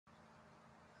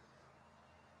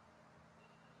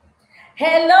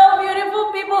Hello,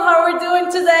 beautiful people. How are we doing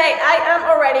today? I am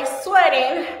already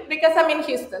sweating because I'm in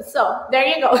Houston. So there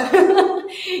you go.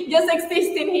 Just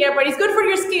existing here, but it's good for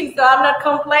your skin, so I'm not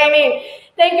complaining.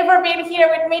 Thank you for being here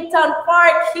with Midtown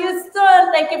Park,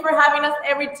 Houston. Thank you for having us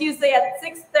every Tuesday at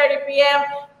 6:30 p.m.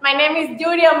 My name is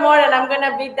Judy Amor, and I'm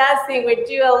gonna be dancing with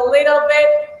you a little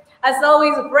bit. As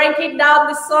always, breaking down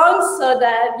the songs so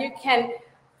that you can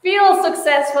feel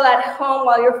successful at home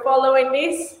while you're following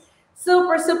this.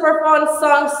 Super fun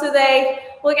songs today.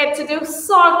 We get to do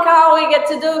soca, we get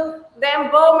to do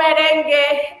dembow,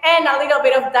 merengue, and a little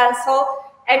bit of dancehall.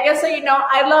 And just so you know,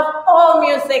 I love all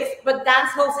music, but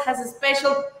dancehall has a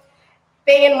special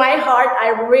thing in my heart. I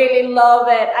really love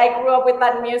it. I grew up with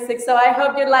that music, so I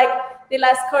hope you like the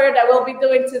last choreo that we'll be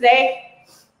doing today.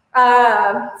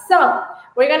 So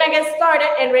we're gonna get started,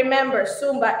 and remember,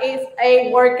 Zumba is a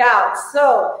workout.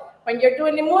 So when you're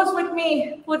doing the moves with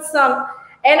me, put some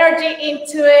energy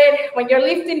into it. When you're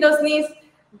lifting those knees,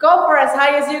 go for as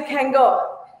high as you can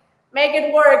go. Make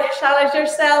it work, challenge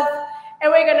yourself.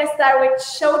 And we're gonna start with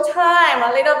showtime,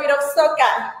 a little bit of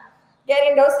soca.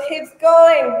 Getting those hips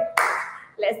going.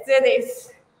 Let's do this.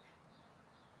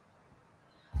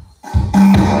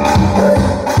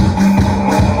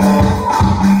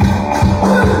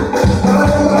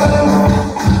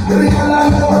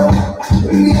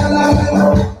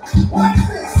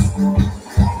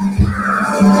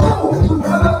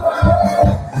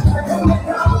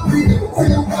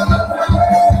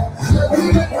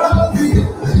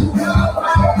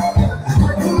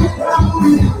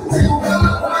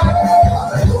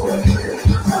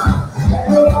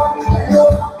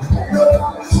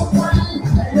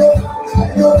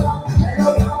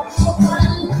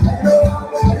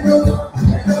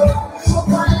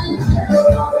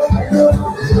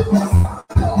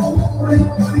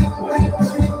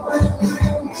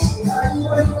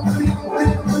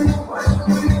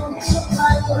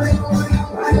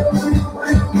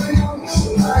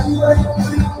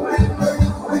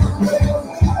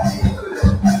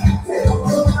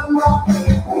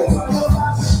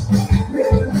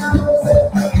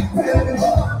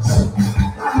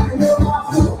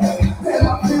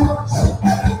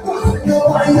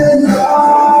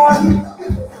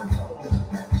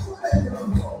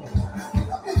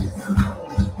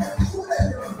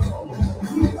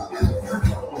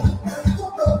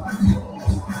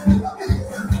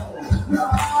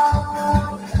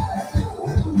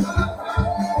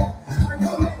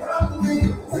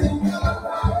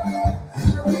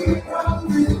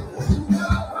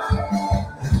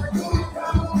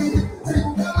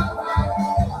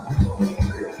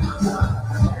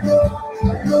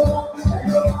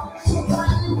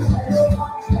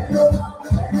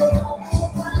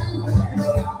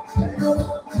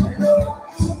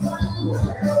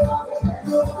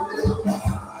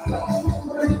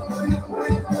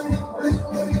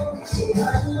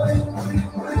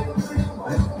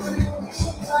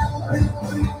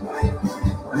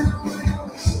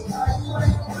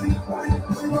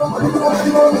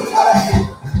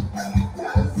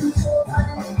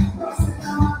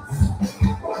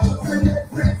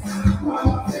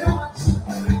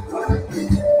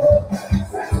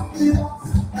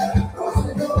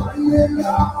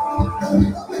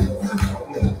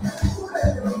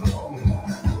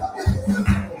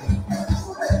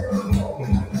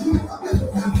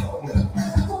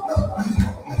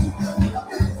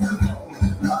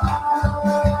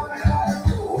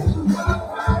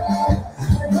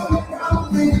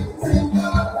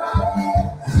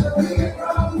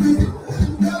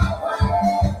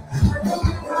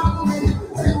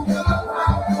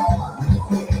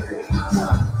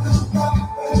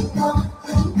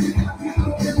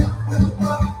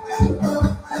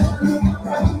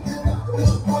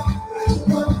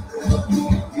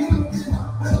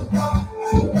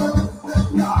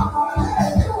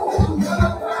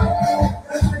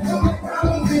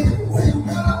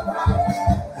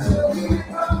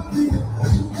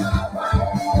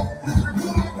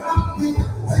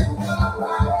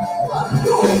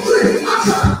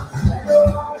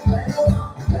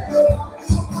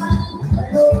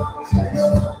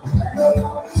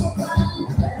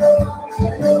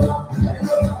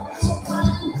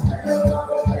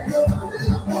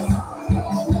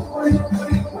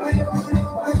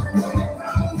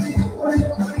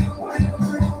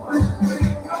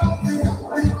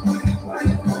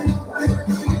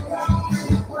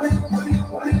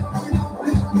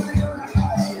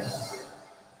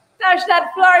 Touch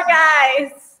that floor,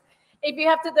 guys. If you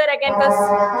have to do it again because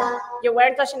you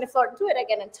weren't touching the floor, do it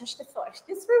again and touch the floor.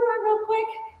 Just rewind real quick.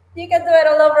 You can do it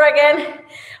all over again.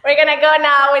 We're gonna go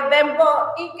now with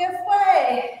Dembo y que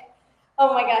fue.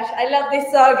 Oh my gosh, I love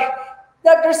this song.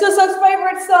 Dr. Susan's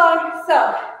favorite song.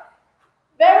 So,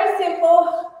 very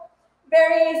simple,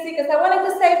 very easy, because I wanted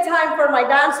to save time for my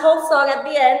dance hall song at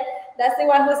the end. That's the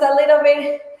one who's a little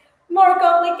bit more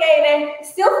complicated.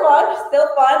 Still fun,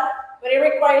 but it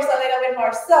requires a little bit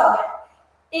more. So,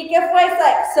 ¿y qué fue? It's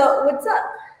like, so what's up?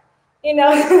 You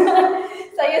know,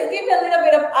 so just give me a little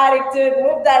bit of attitude,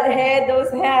 move that head,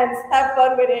 those hands, have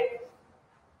fun with it.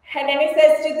 And then it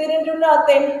says you didn't do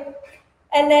nothing.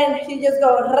 And then you just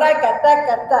go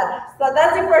racatacata. So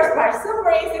that's the first part.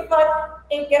 Super easy fun.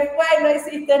 ¿Y qué fue? No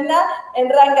hiciste nada. And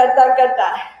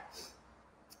racatacata.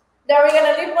 Then we're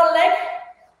gonna lift one leg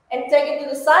and take it to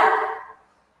the side,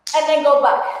 and then go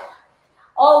back.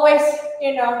 Always,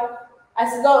 you know,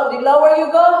 the lower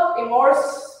you go, the more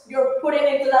you're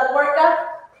putting into that workout.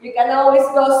 You can always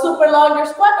go super long your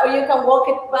squat, or you can walk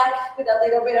it back with a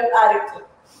little bit of attitude.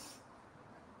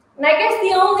 And I guess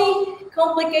the only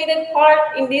complicated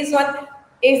part in this one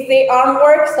is the arm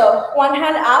work. So one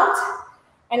hand out,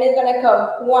 and it's gonna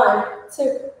come 1,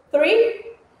 2, 3,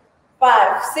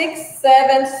 5, 6,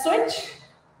 7, switch.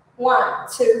 1,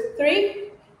 2,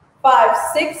 3, 5,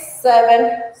 6,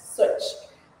 7, switch.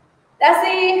 That's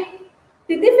the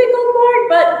difficult part,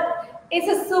 but it's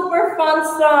a super fun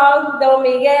song. Don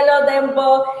Miguelo,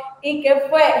 Dembo, ¿y qué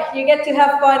fue? You get to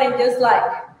have fun and just like,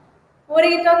 what are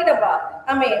you talking about?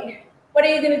 I mean, what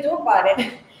are you going to do about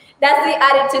it? That's the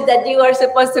attitude that you are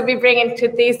supposed to be bringing to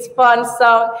this fun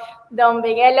song, Don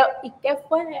Miguelo, ¿y qué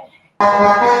fue?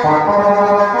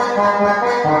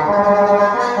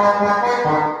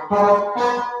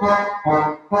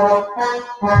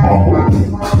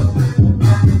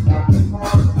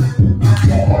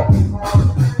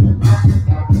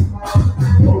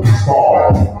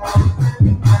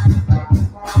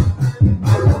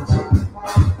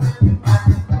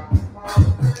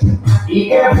 ¿Y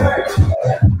qué fue?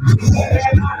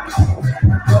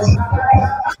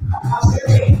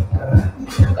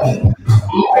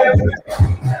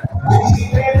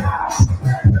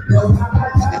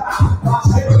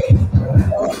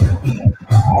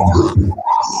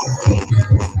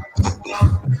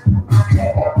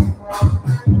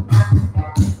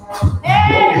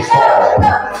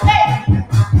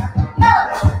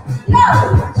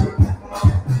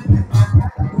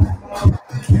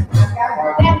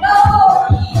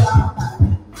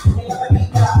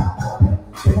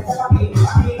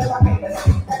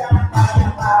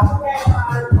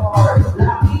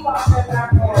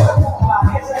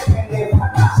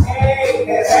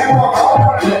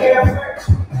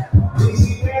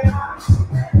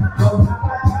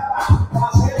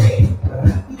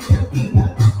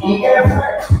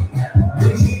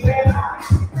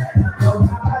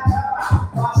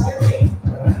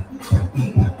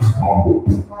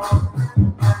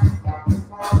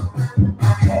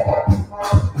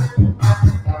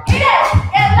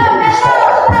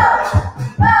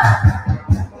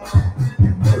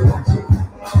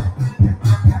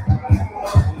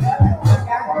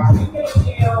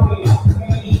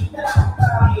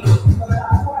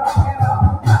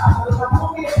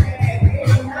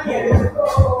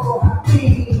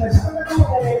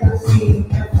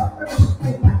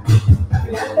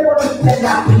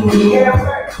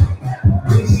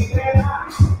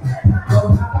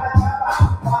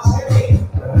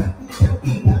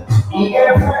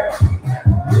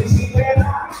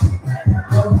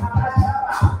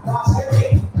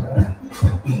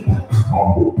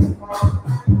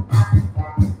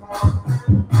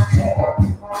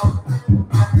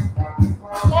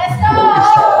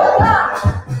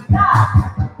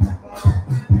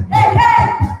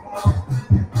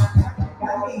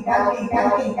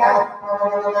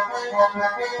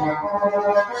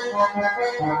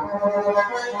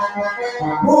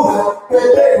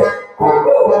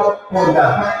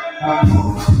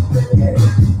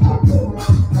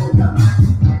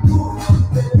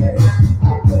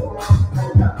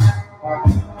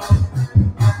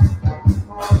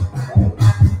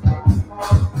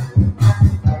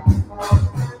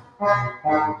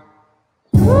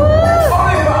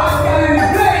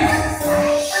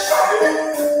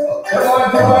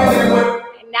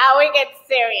 Now we get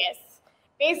serious.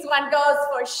 This one goes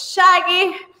for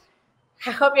Shaggy.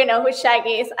 I hope you know who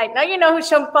Shaggy is. I know you know who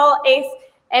Sean Paul is.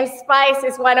 And Spice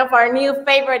is one of our new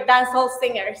favorite dancehall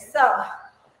singers. So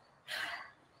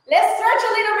let's stretch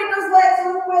a little bit those legs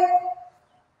real quick.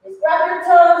 Just grab your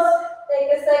toes. Take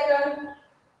a second.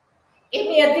 Give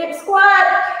me a deep squat.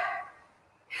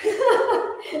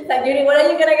 Like, Judy, what are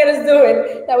you gonna get us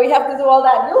doing? That we have to do all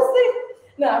that? You'll see.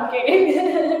 No, I'm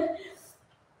kidding.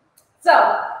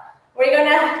 So we're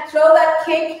gonna throw that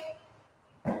kick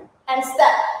and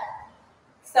step.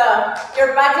 So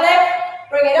your back leg,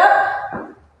 bring it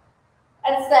up,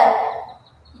 and step.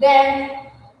 Then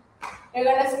you're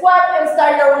gonna squat and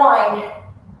start your wind.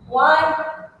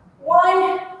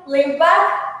 Wind, lean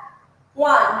back.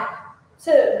 1,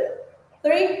 2,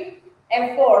 3,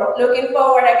 and 4. Looking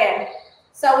forward again.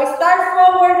 So we start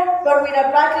forward, but with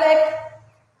a back leg.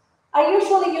 I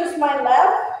usually use my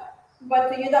left, but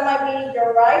to you that might be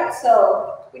your right.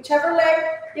 So whichever leg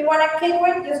you want to kick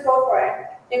with, just go for it.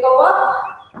 You go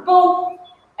up, boom,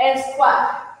 and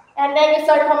squat. And then you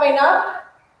start coming up.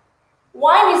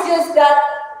 Wind is just that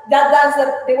dance,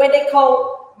 the way they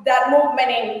call that movement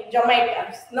in Jamaica.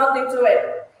 It's nothing to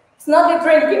it. It's not the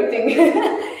drinking thing.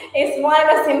 It's wind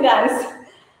as in dance.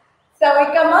 So we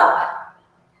come up.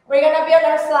 We're going to be on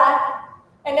our side.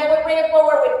 And then we bring it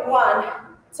forward with 1,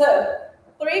 2,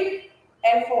 3,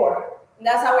 and 4. And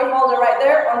that's how we hold it right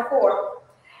there on 4.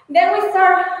 Then we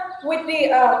start with the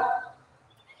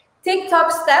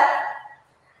TikTok step.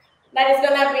 That is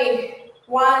gonna be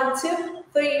 1, 2,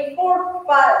 3, 4,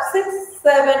 5, 6,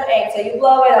 7, 8. So you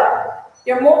blow it up.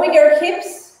 You're moving your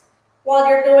hips while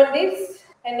you're doing this,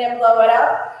 and then blow it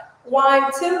up.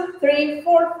 1, 2, 3,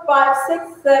 4, 5,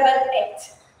 6, 7,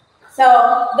 8.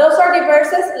 So those are the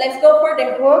verses. Let's go for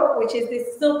the hook, which is the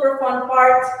super fun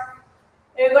part.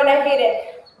 You're gonna hit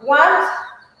it 1,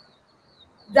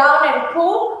 down and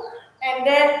pull, and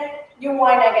then you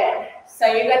wind again. So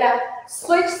you're gonna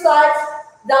switch sides,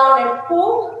 down and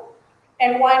pull,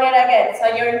 and wind it again. So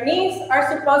your knees are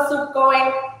supposed to go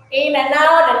in and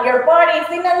out, and your body is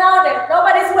in and out, and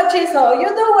nobody's watching, so you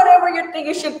do whatever you think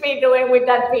you should be doing with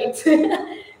that beat.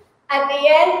 At the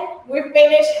end, we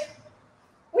finish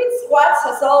with squats,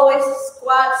 as always.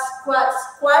 Squats, squats,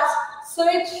 squats,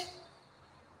 switch.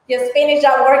 Just finish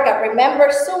that workout. Remember,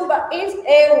 Zumba is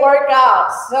a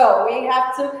workout, so we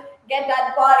have to get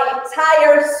that body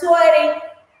tired, sweaty,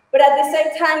 but at the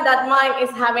same time, that mind is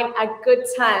having a good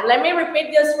time. Let me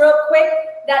repeat this real quick.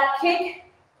 That kick,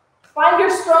 find your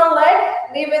strong leg,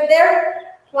 leave it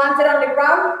there, plant it on the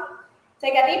ground,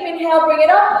 take a deep inhale, bring it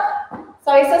up.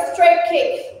 So it's a straight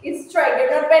kick. It's straight.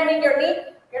 You're not bending your knee.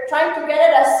 You're trying to get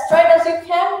it as straight as you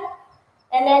can,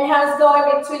 and then hands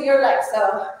going between your legs.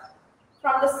 So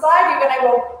from the side, you're gonna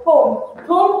go boom,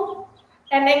 boom,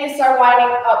 and then you start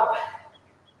winding up.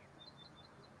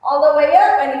 All the way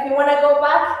up, and if you wanna go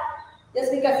back,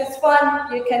 just because it's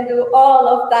fun, you can do all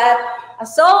of that.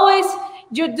 As always,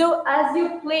 you do as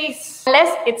you please.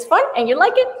 Unless it's fun and you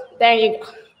like it, there you go.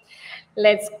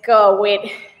 Let's go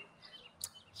with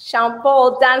Sean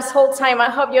Paul, Dance Whole Time. I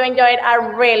hope you enjoyed. I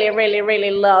really, really, really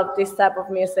love this type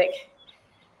of music.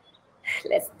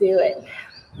 Let's do it.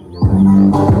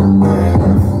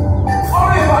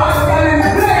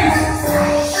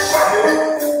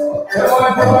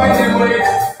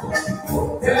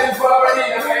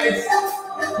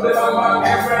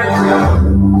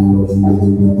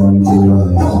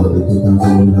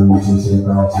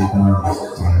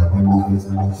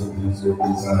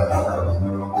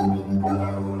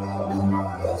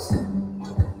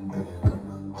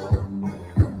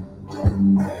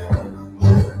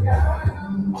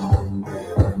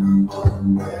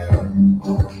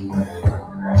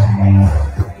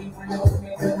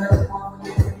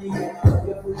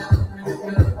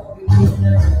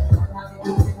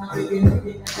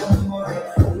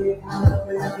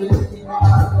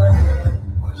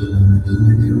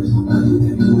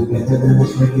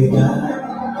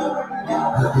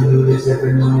 I can do this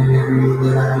every minute, every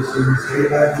evening. I just shouldn't stay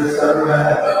back to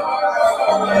sunrise.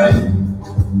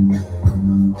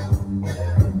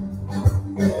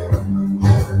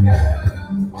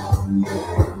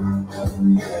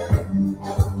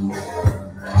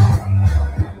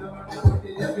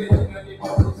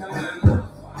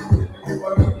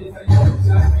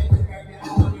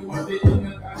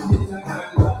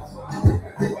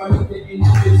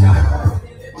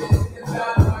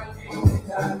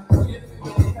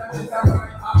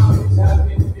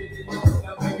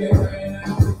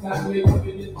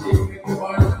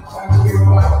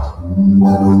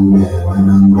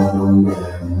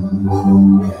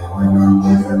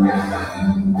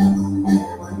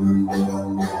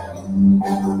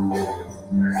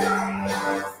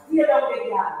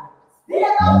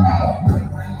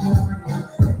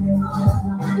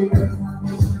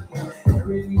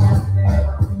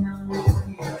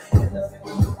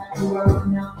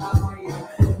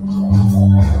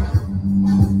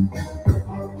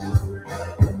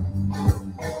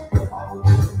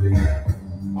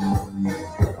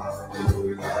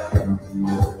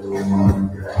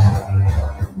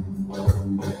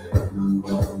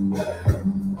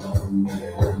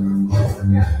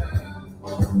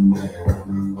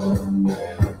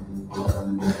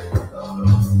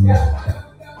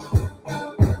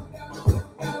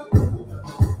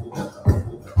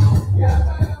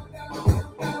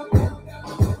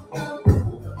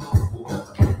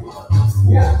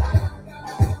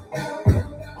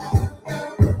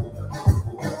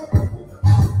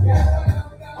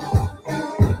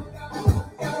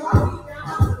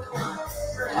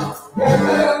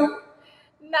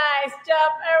 Nice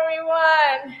job,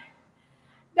 everyone.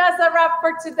 That's a wrap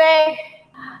for today.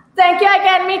 Thank you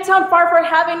again, Midtown Park, for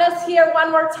having us here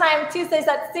one more time, Tuesdays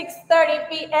at 6:30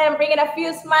 p.m., bringing a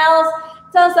few smiles,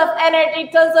 tons of energy,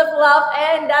 tons of love,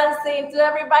 and dancing to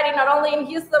everybody, not only in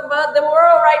Houston, but the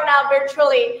world right now,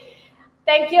 virtually.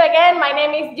 Thank you again. My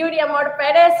name is Judy Amor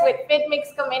Perez with Fit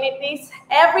Mix Communities.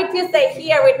 Every Tuesday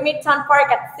here with Midtown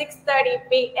Park at 6:30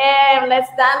 p.m.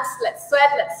 Let's dance, let's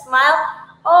sweat, let's smile.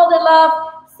 All the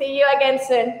love. See you again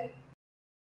soon.